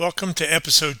Welcome to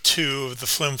episode 2 of the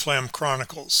Flim Flam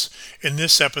Chronicles. In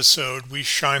this episode, we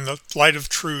shine the light of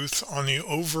truth on the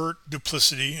overt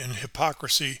duplicity and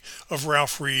hypocrisy of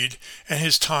Ralph Reed and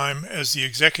his time as the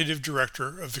executive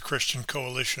director of the Christian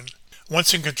Coalition.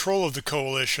 Once in control of the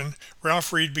coalition,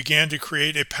 Ralph Reed began to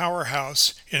create a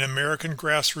powerhouse in American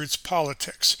grassroots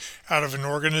politics out of an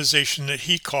organization that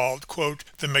he called, quote,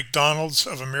 the McDonald's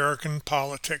of American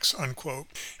politics, unquote.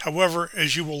 However,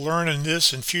 as you will learn in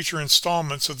this and future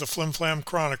installments of the Flim Flam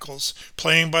Chronicles,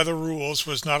 playing by the rules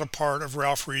was not a part of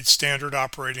Ralph Reed's standard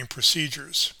operating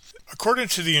procedures. According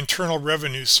to the Internal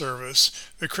Revenue Service,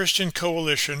 the Christian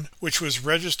Coalition, which was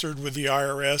registered with the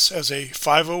IRS as a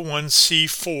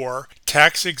 501c4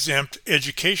 tax-exempt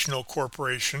educational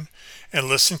corporation, and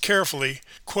listen carefully,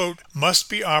 quote, must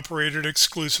be operated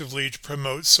exclusively to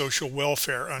promote social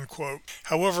welfare, unquote.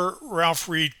 However, Ralph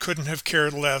Reed couldn't have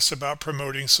cared less about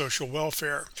promoting social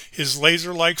welfare. His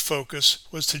laser-like focus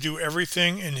was to do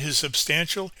everything in his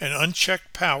substantial and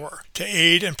unchecked power to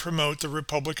aid and promote the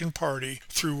Republican Party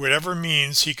through whatever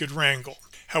means he could wrangle.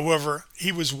 However,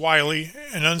 he was wily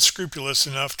and unscrupulous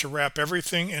enough to wrap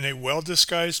everything in a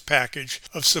well-disguised package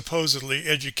of supposedly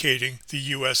educating the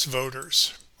U.S.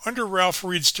 voters. Under Ralph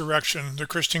Reed's direction, the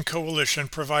Christian Coalition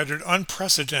provided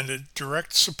unprecedented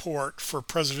direct support for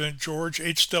President George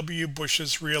H.W.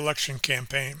 Bush's re-election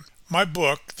campaign. My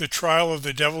book, The Trial of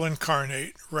the Devil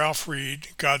Incarnate, Ralph Reed,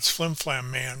 God's Flim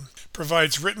Flam Man,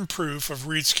 provides written proof of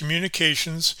Reed's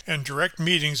communications and direct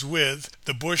meetings with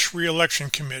the Bush Re-Election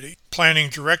Committee, planning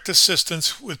direct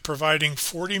assistance with providing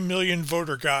 40 million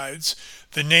voter guides,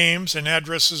 the names and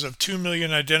addresses of 2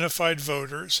 million identified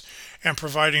voters, and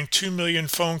providing 2 million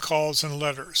phone calls and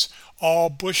letters, all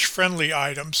Bush-friendly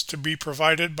items to be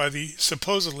provided by the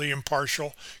supposedly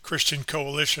impartial Christian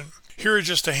Coalition. Here are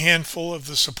just a handful of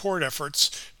the support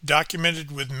efforts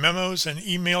documented with memos and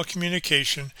email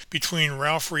communication between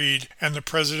Ralph Reed and the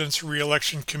President's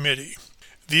Re-Election Committee.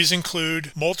 These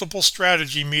include multiple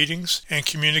strategy meetings and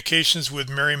communications with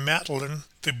Mary Matlin,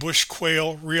 the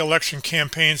Bush-Quayle re-election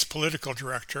campaign's political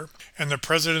director, and the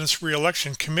President's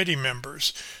re-election committee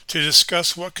members to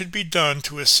discuss what could be done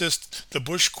to assist the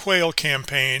Bush-Quayle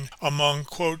campaign among,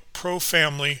 quote,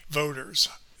 pro-family voters.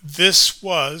 This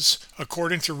was,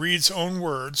 according to Reed's own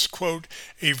words, quote,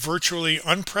 a virtually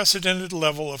unprecedented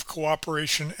level of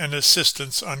cooperation and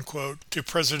assistance, unquote, to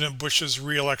President Bush's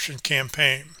re-election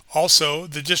campaign. Also,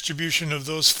 the distribution of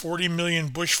those 40 million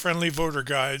Bush-friendly voter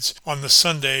guides on the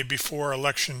Sunday before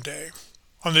Election Day.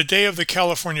 On the day of the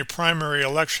California primary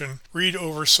election, Reed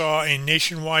oversaw a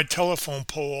nationwide telephone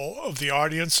poll of the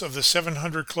audience of the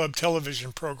 700 Club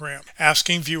television program,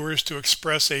 asking viewers to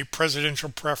express a presidential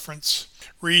preference.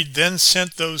 Reed then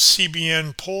sent those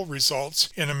CBN poll results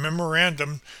in a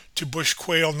memorandum to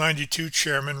Bush-Quayle 92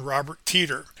 chairman Robert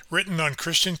Teeter, written on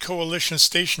Christian Coalition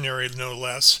stationery no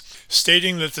less,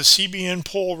 stating that the CBN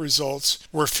poll results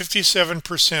were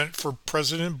 57% for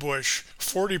President Bush,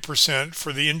 40%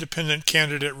 for the independent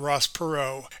candidate Ross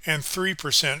Perot, and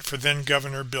 3% for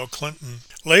then-Governor Bill Clinton.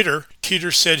 Later, Teeter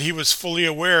said he was fully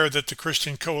aware that the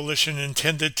Christian Coalition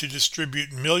intended to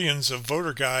distribute millions of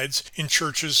voter guides in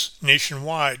churches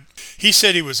nationwide. He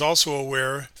said he was also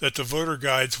aware that the voter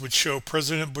guides would show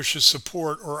President Bush's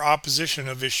support or opposition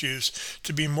of issues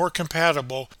to be more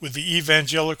compatible with the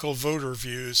evangelical voter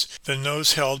views than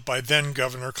those held by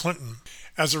then-Governor Clinton.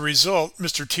 As a result,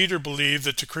 Mr. Teeter believed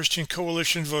that the Christian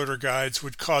Coalition voter guides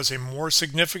would cause a more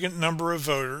significant number of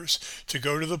voters to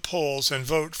go to the polls and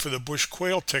vote for the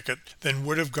Bush-Quayle ticket than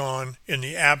would have gone in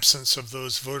the absence of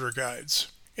those voter guides.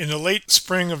 In the late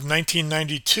spring of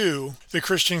 1992, the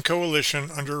Christian Coalition,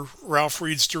 under Ralph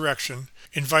Reed's direction,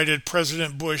 invited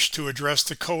President Bush to address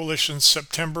the coalition's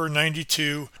September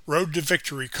 92 Road to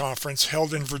Victory conference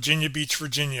held in Virginia Beach,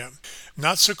 Virginia.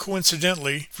 Not so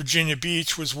coincidentally, Virginia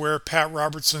Beach was where Pat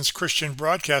Robertson's Christian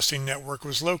Broadcasting Network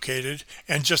was located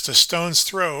and just a stone's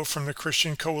throw from the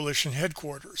Christian Coalition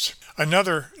headquarters.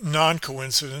 Another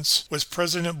non-coincidence was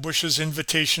President Bush's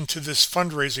invitation to this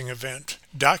fundraising event.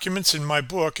 Documents in my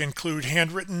book include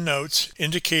handwritten notes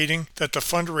indicating that the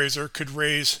fundraiser could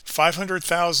raise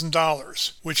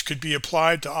 $500,000, which could be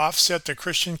applied to offset the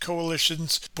Christian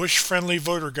Coalition's Bush-friendly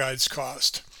voter guides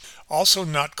cost. Also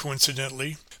not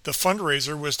coincidentally, the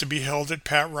fundraiser was to be held at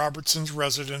Pat Robertson's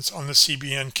residence on the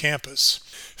CBN campus.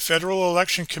 Federal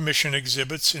Election Commission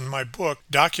exhibits in my book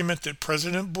document that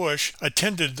President Bush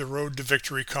attended the Road to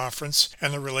Victory conference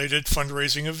and the related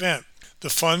fundraising event. The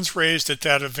funds raised at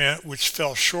that event, which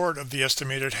fell short of the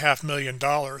estimated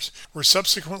 $500,000, were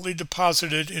subsequently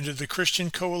deposited into the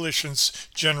Christian Coalition's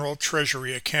General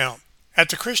Treasury account. At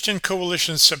the Christian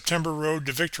Coalition's September Road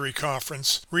to Victory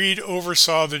conference, Reed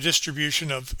oversaw the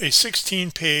distribution of a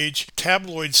 16-page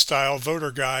tabloid-style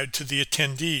voter guide to the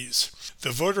attendees.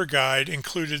 The voter guide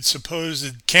included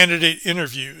supposed candidate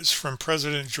interviews from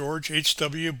President George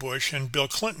H.W. Bush and Bill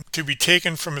Clinton to be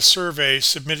taken from a survey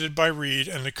submitted by Reed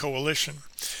and the coalition.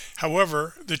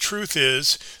 However, the truth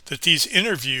is that these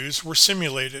interviews were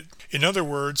simulated. In other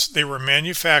words, they were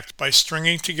manufactured by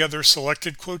stringing together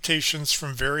selected quotations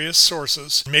from various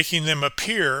sources, making them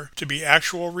appear to be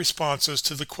actual responses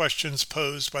to the questions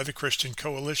posed by the Christian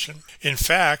Coalition. In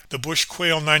fact, the Bush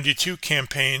Quail 92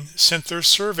 campaign sent their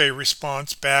survey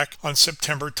response back on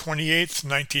September 28,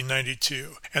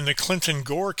 1992, and the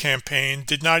Clinton-Gore campaign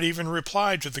did not even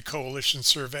reply to the coalition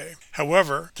survey.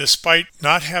 However, despite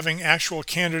not having actual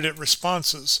candidate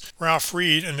responses, Ralph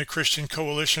Reed and the Christian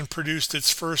Coalition produced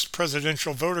its first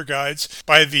presidential voter guides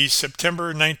by the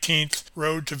September 19th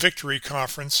Road to Victory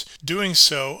conference, doing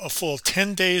so a full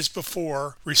 10 days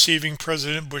before receiving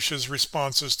President Bush's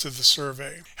responses to the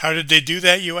survey. How did they do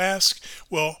that, you ask?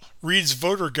 Well, Reed's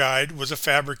voter guide was a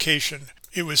fabrication.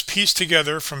 It was pieced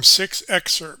together from 6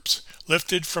 excerpts,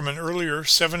 lifted from an earlier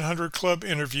 700 Club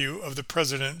interview of the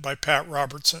president by Pat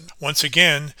Robertson. Once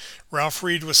again, Ralph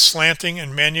Reed was slanting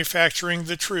and manufacturing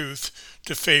the truth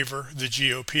to favor the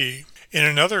GOP. In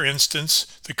another instance,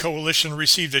 the coalition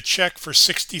received a check for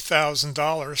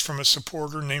 $60,000 from a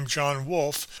supporter named John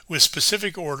Wolfe, with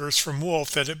specific orders from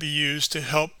Wolfe that it be used to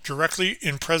help directly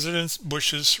in President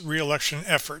Bush's re-election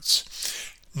efforts.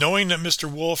 Knowing that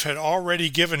Mr. Wolfe had already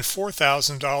given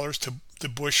 $4,000 to the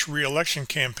Bush re-election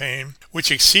campaign, which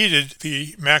exceeded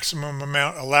the maximum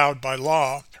amount allowed by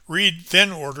law, Reed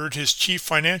then ordered his chief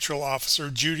financial officer,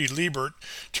 Judy Liebert,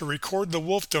 to record the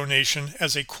Wolfe donation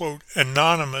as a, quote,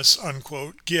 anonymous,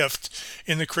 unquote, gift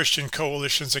in the Christian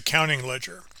Coalition's accounting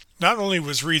ledger. Not only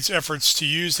was Reed's efforts to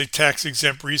use the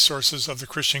tax-exempt resources of the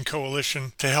Christian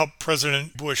Coalition to help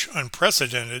President Bush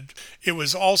unprecedented, it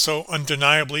was also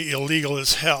undeniably illegal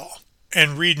as hell.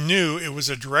 And Reed knew it was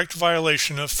a direct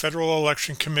violation of Federal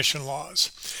Election Commission laws.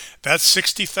 That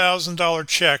 $60,000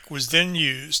 check was then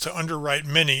used to underwrite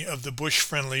many of the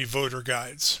Bush-friendly voter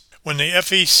guides. When the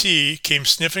FEC came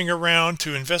sniffing around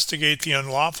to investigate the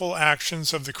unlawful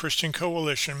actions of the Christian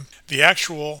Coalition, the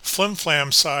actual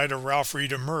flim-flam side of Ralph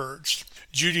Reed emerged.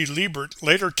 Judy Liebert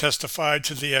later testified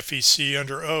to the FEC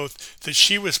under oath that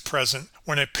she was present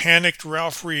when a panicked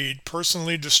Ralph Reed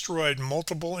personally destroyed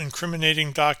multiple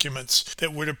incriminating documents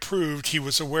that would have proved he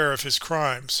was aware of his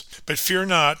crimes. But fear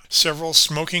not, several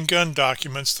smoking gun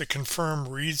documents that confirm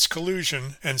Reed's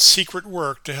collusion and secret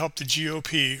work to help the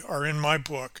GOP are in my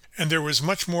book, and there was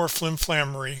much more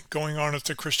flim-flammery going on at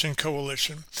the Christian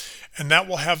Coalition, and that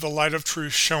will have the light of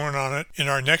truth shown on it in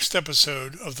our next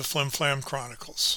episode of the Flim Flam Chronicles.